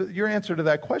 Your answer to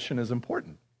that question is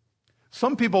important.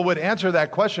 Some people would answer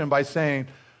that question by saying,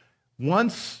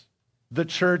 once the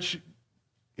church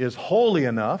is holy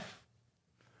enough,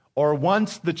 or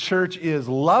once the church is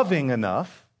loving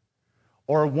enough,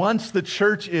 or once the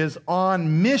church is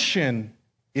on mission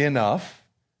enough,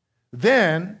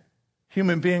 then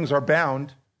human beings are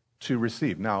bound to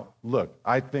receive. Now, look,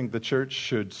 I think the church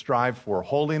should strive for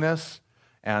holiness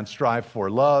and strive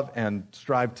for love and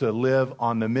strive to live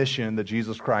on the mission that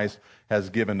Jesus Christ has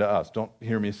given to us. Don't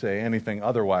hear me say anything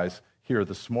otherwise here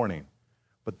this morning.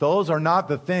 But those are not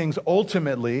the things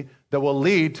ultimately that will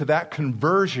lead to that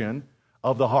conversion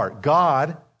of the heart.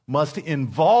 God must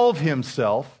involve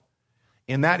himself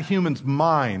in that human's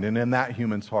mind and in that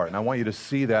human's heart. And I want you to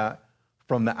see that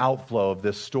from the outflow of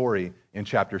this story in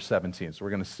chapter 17. So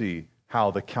we're going to see how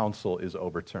the counsel is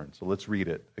overturned. So let's read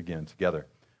it again together.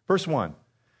 Verse 1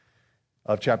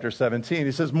 of chapter 17,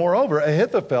 he says, "Moreover,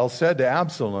 Ahithophel said to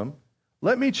Absalom,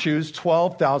 'Let me choose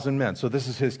 12,000 men.'" So this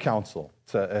is his counsel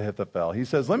to Ahithophel. He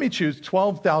says, "Let me choose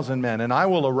 12,000 men, and I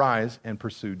will arise and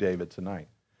pursue David tonight.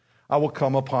 I will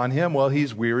come upon him while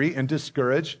he's weary and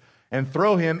discouraged, and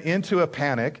throw him into a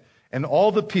panic, and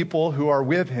all the people who are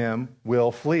with him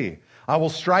will flee. I will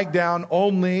strike down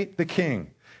only the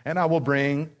king, and I will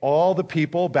bring all the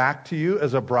people back to you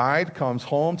as a bride comes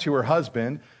home to her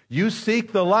husband. You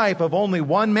seek the life of only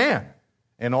one man,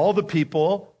 and all the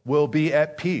people will be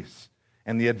at peace."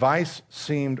 And the advice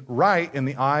seemed right in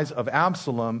the eyes of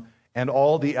Absalom and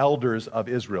all the elders of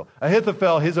Israel.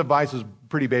 Ahithophel, his advice is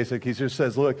pretty basic. He just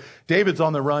says, look, David's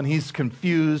on the run. He's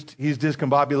confused. He's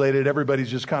discombobulated. Everybody's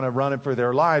just kind of running for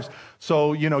their lives.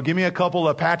 So, give me a couple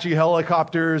Apache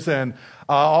helicopters and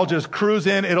I'll just cruise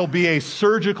in. It'll be a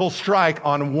surgical strike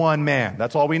on one man.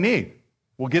 That's all we need.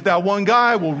 We'll get that one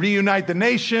guy. We'll reunite the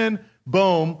nation.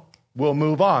 Boom. We'll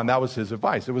move on. That was his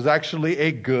advice. It was actually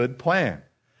a good plan.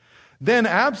 Then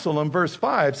Absalom, verse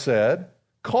 5, said,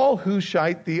 "Call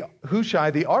Hushai the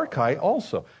Archite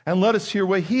also, and let us hear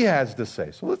what he has to say."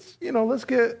 So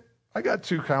I got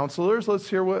two counselors. Let's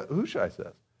hear what Hushai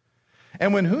says.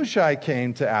 And when Hushai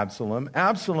came to Absalom,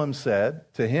 Absalom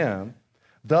said to him,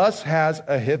 "Thus has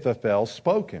Ahithophel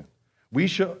spoken.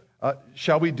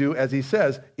 Shall we do as he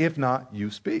says? If not,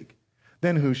 you speak."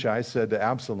 Then Hushai said to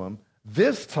Absalom,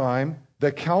 "This time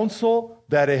the counsel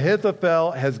that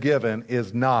Ahithophel has given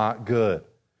is not good."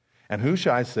 And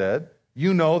Hushai said,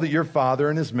 "You know that your father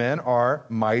and his men are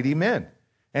mighty men,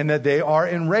 and that they are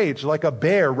enraged like a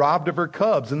bear robbed of her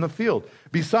cubs in the field.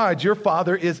 Besides, your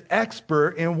father is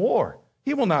expert in war.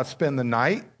 He will not spend the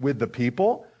night with the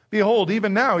people. Behold,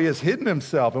 even now he has hidden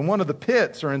himself in one of the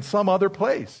pits or in some other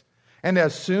place. And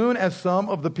as soon as some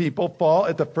of the people fall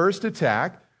at the first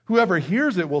attack, whoever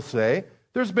hears it will say,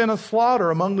 'There's been a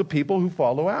slaughter among the people who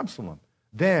follow Absalom.'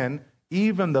 Then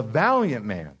even the valiant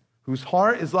man, whose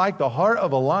heart is like the heart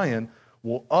of a lion,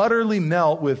 will utterly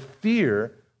melt with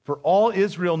fear, for all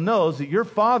Israel knows that your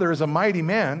father is a mighty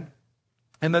man,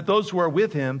 and that those who are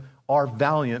with him are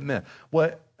valiant men.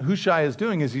 What Hushai is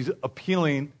doing is he's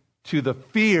appealing to the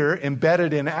fear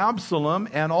embedded in Absalom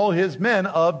and all his men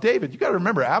of David. You got to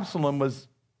remember, Absalom was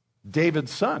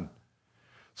David's son.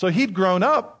 So he'd grown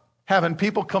up having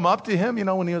people come up to him,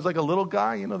 when he was like a little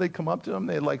guy, they'd come up to him,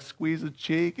 they'd like squeeze his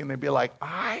cheek, and they'd be like,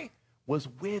 I was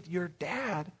with your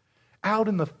dad out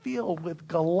in the field with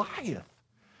Goliath.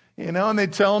 And they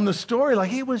tell him the story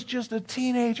like he was just a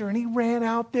teenager and he ran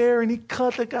out there and he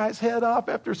cut the guy's head off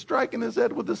after striking his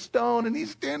head with a stone, and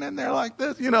he's standing there like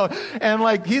this, and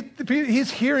like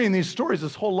he's hearing these stories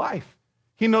his whole life.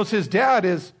 He knows his dad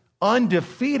is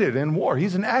undefeated in war.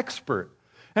 He's an expert.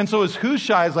 And so as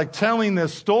Hushai is like telling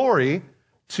this story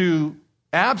to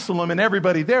Absalom and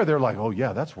everybody there, they're like, oh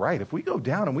yeah, that's right. If we go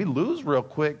down and we lose real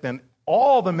quick, then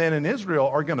all the men in Israel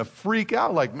are going to freak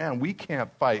out like, man, we can't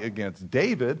fight against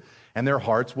David, and their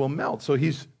hearts will melt. So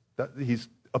he's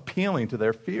appealing to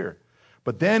their fear.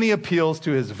 But then he appeals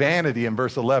to his vanity in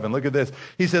verse 11. Look at this.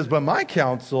 He says, but my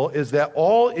counsel is that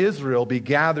all Israel be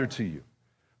gathered to you,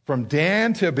 from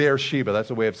Dan to Beersheba,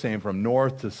 that's a way of saying from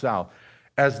north to south,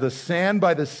 as the sand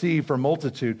by the sea for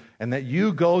multitude, and that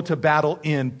you go to battle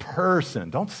in person.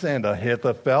 Don't send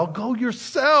Ahithophel. Go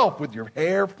yourself with your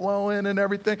hair flowing and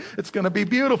everything. It's going to be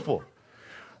beautiful.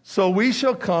 So we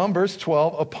shall come, verse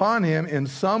 12, upon him in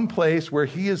some place where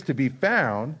he is to be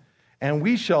found, and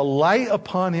we shall light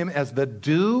upon him as the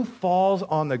dew falls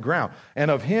on the ground. And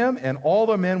of him and all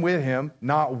the men with him,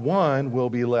 not one will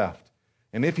be left.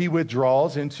 And if he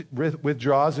withdraws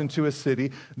into a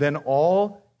city, then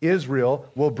all Israel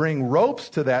will bring ropes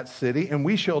to that city, and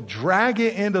we shall drag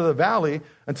it into the valley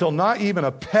until not even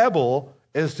a pebble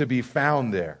is to be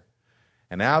found there.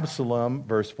 And Absalom,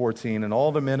 verse 14, and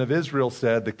all the men of Israel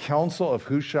said, the counsel of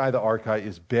Hushai the Archite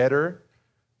is better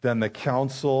than the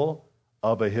counsel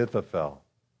of Ahithophel.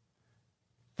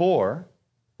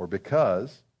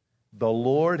 Because the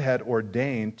Lord had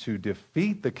ordained to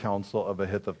defeat the counsel of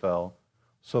Ahithophel,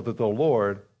 so that the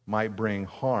Lord might bring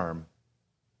harm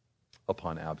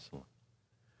upon Absalom.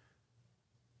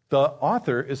 The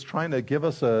author is trying to give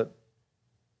us a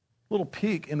little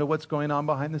peek into what's going on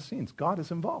behind the scenes. God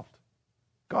is involved.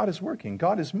 God is working.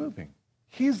 God is moving.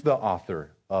 He's the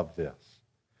author of this.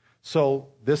 So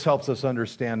this helps us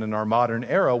understand in our modern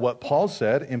era what Paul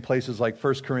said in places like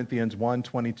 1 Corinthians 1,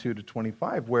 22 to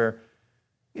 25, where,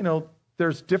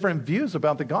 there's different views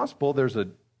about the gospel. There's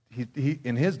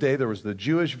in his day, there was the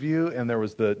Jewish view and there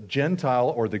was the Gentile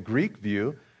or the Greek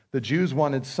view. The Jews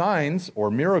wanted signs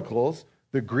or miracles.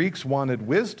 The Greeks wanted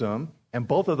wisdom, and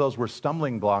both of those were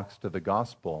stumbling blocks to the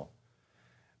gospel.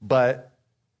 But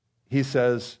he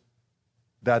says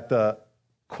that the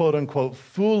quote-unquote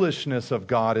foolishness of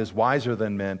God is wiser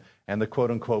than men, and the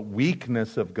quote-unquote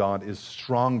weakness of God is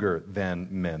stronger than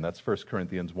men. That's 1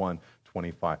 Corinthians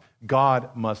 1:25.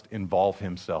 God must involve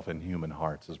himself in human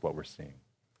hearts, is what we're seeing.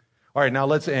 All right, now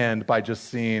let's end by just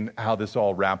seeing how this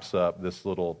all wraps up, this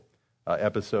little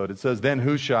episode. It says, then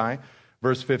Hushai,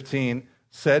 verse 15,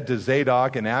 said to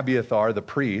Zadok and Abiathar, the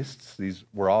priests, these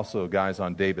were also guys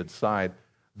on David's side,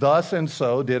 thus and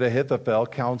so did Ahithophel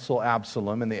counsel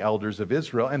Absalom and the elders of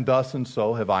Israel, and thus and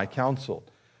so have I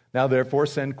counseled. Now therefore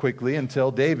send quickly and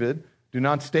tell David, do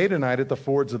not stay tonight at the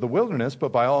fords of the wilderness,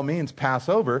 but by all means pass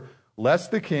over,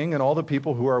 lest the king and all the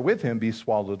people who are with him be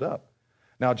swallowed up.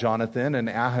 Now Jonathan and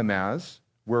Ahimaaz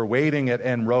were waiting at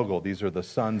En-Rogel. These are the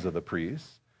sons of the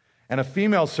priests. And a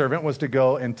female servant was to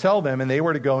go and tell them, and they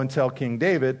were to go and tell King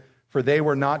David, for they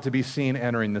were not to be seen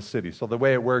entering the city. So the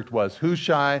way it worked was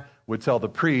Hushai would tell the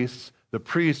priest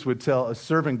would tell a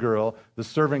servant girl, the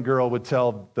servant girl would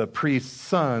tell the priest's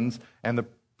sons, and the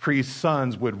priest's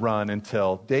sons would run and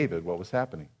tell David what was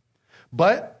happening.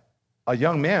 But a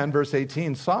young man, verse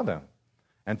 18, saw them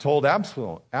and told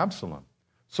Absalom.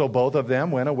 So both of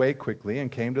them went away quickly and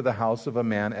came to the house of a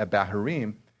man at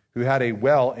Bahurim who had a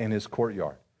well in his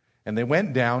courtyard. And they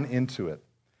went down into it.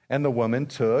 And the woman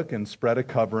took and spread a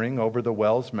covering over the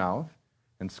well's mouth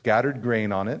and scattered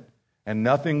grain on it, and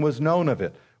nothing was known of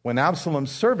it. When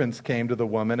Absalom's servants came to the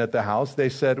woman at the house, they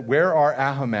said, where are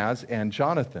Ahimaaz and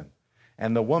Jonathan?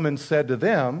 And the woman said to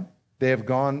them, they have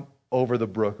gone over the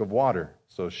brook of water.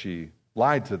 So she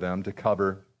lied to them to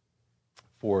cover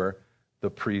for the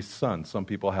priest's son. Some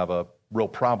people have a real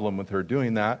problem with her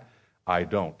doing that. I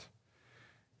don't.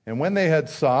 And when they had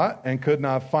sought and could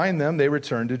not find them, they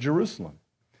returned to Jerusalem.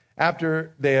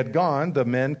 After they had gone, the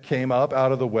men came up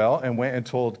out of the well and went and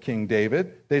told King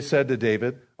David. They said to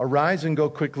David, arise and go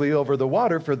quickly over the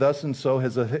water, for thus and so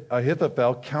has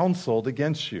Ahithophel counseled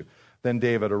against you. Then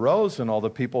David arose and all the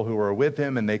people who were with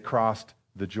him, and they crossed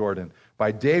the Jordan.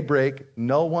 By daybreak,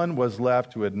 no one was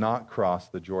left who had not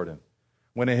crossed the Jordan.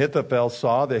 When Ahithophel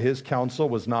saw that his counsel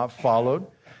was not followed,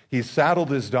 he saddled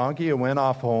his donkey and went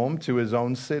off home to his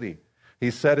own city.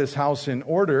 He set his house in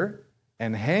order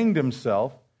and hanged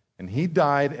himself, and he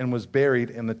died and was buried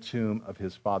in the tomb of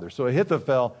his father. So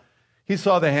Ahithophel, he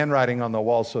saw the handwriting on the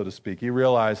wall, so to speak. He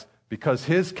realized because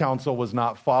his counsel was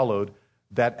not followed,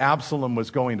 that Absalom was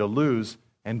going to lose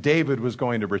and David was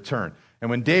going to return. And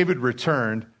when David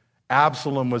returned,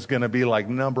 Absalom was going to be like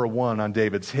number one on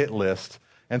David's hit list.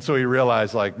 And so he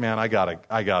realized, like, man, I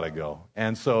gotta go.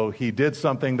 And so he did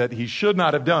something that he should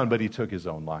not have done, but he took his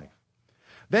own life.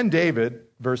 Then David,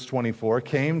 verse 24,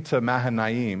 came to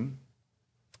Mahanaim,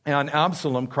 and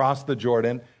Absalom crossed the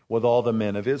Jordan with all the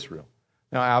men of Israel.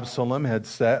 Now Absalom had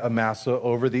set Amasa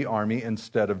over the army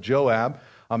instead of Joab.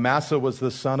 Amasa was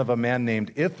the son of a man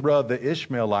named Ithra the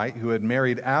Ishmaelite, who had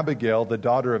married Abigail, the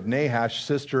daughter of Nahash,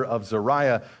 sister of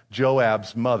Zeruiah,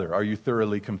 Joab's mother. Are you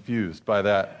thoroughly confused by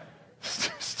that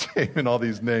statement, all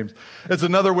these names? It's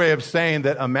another way of saying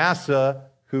that Amasa,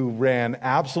 who ran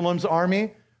Absalom's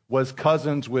army, was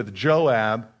cousins with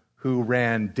Joab, who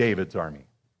ran David's army.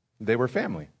 They were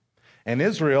family. And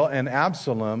Israel and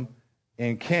Absalom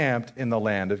encamped in the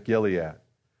land of Gilead.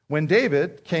 When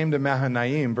David came to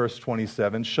Mahanaim, verse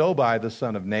 27, Shobai the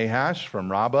son of Nahash from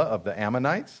Rabbah of the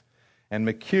Ammonites, and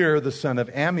Machir the son of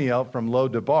Ammiel from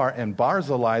Lo-debar, and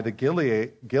Barzillai the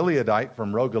Gileadite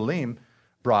from Rogelim,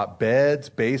 brought beds,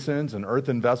 basins, and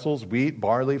earthen vessels, wheat,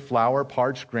 barley, flour,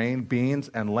 parched grain, beans,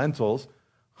 and lentils,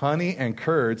 honey and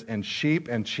curds, and sheep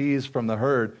and cheese from the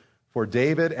herd, for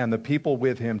David and the people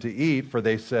with him to eat, for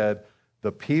they said,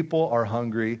 the people are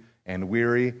hungry and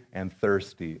weary and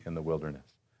thirsty in the wilderness.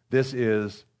 This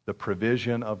is the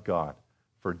provision of God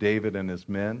for David and his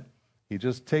men. He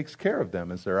just takes care of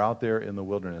them as they're out there in the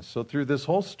wilderness. So through this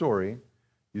whole story,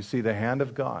 you see the hand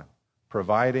of God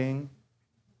providing,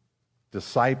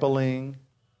 discipling,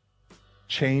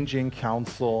 changing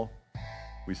counsel.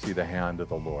 We see the hand of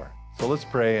the Lord. So let's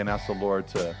pray and ask the Lord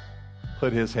to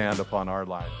put his hand upon our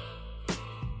lives.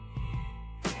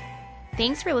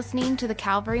 Thanks for listening to the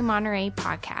Calvary Monterey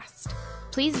podcast.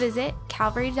 Please visit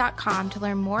calvary.com to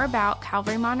learn more about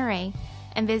Calvary Monterey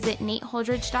and visit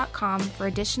nateholdridge.com for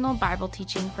additional Bible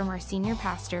teaching from our senior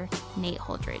pastor, Nate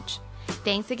Holdridge.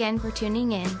 Thanks again for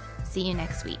tuning in. See you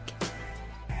next week.